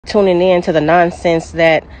tuning in to the nonsense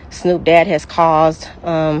that Snoop Dad has caused.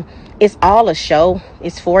 It's all a show.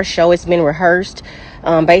 It's for a show. It's been rehearsed.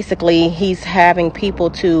 Basically, he's having people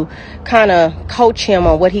to kind of coach him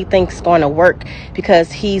on what he thinks is going to work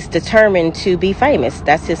because he's determined to be famous.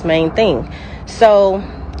 That's his main thing. So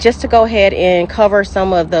just to go ahead and cover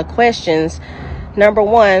some of the questions. Number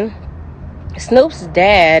one, Snoop's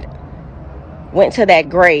dad went to that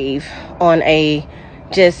grave on a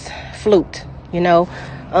just flute, you know.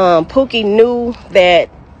 Pookie knew that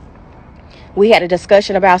we had a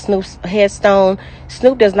discussion about Snoop's headstone.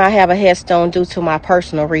 Snoop does not have a headstone due to my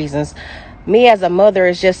personal reasons. Me as a mother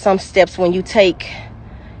is just some steps when you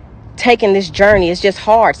taking this journey. It's just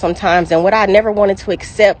hard sometimes. And what I never wanted to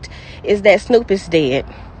accept is that Snoop is dead.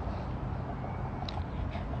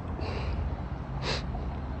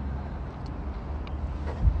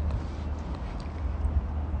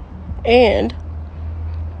 And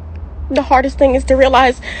the hardest thing is to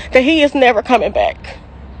realize that he is never coming back.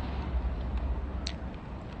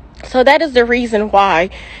 So that is the reason why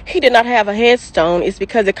he did not have a headstone, is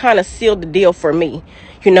because it kind of sealed the deal for me.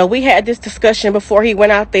 You know, we had this discussion before he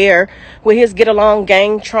went out there with his get along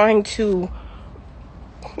gang, trying to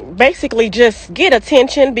basically just get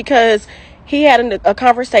attention because he had a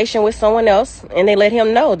conversation with someone else, and they let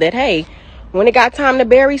him know that, hey, when it got time to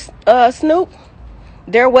bury Snoop,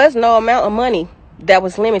 there was no amount of money that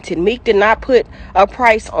was limited. Meek did not put a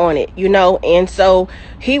price on it, you know, and so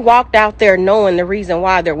he walked out there knowing the reason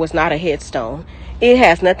why there was not a headstone. It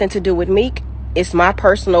has nothing to do with Meek. It's my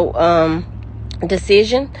personal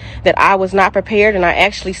decision that I was not prepared, and I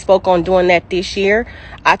actually spoke on doing that this year.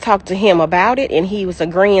 I talked to him about it, and he was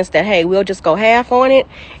agreeing that, hey, we'll just go half on it.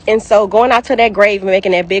 And so going out to that grave and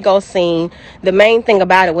making that big old scene, the main thing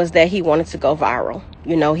about it was that he wanted to go viral.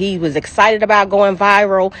 You know, he was excited about going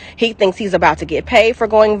viral. He thinks he's about to get paid for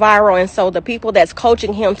going viral. And so the people that's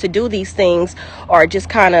coaching him to do these things are just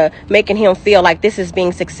kind of making him feel like this is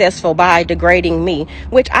being successful by degrading me,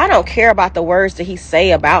 which I don't care about the words that he say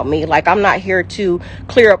about me. Like, I'm not here to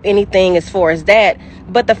clear up anything as far as that.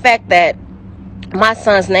 But the fact that my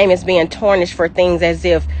son's name is being tarnished for things as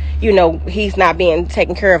if, you know, he's not being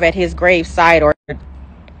taken care of at his gravesite,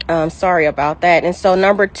 or sorry about that. And so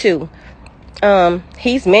number two,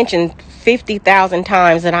 he's mentioned 50,000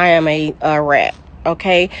 times that I am a rat.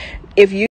 Okay, if you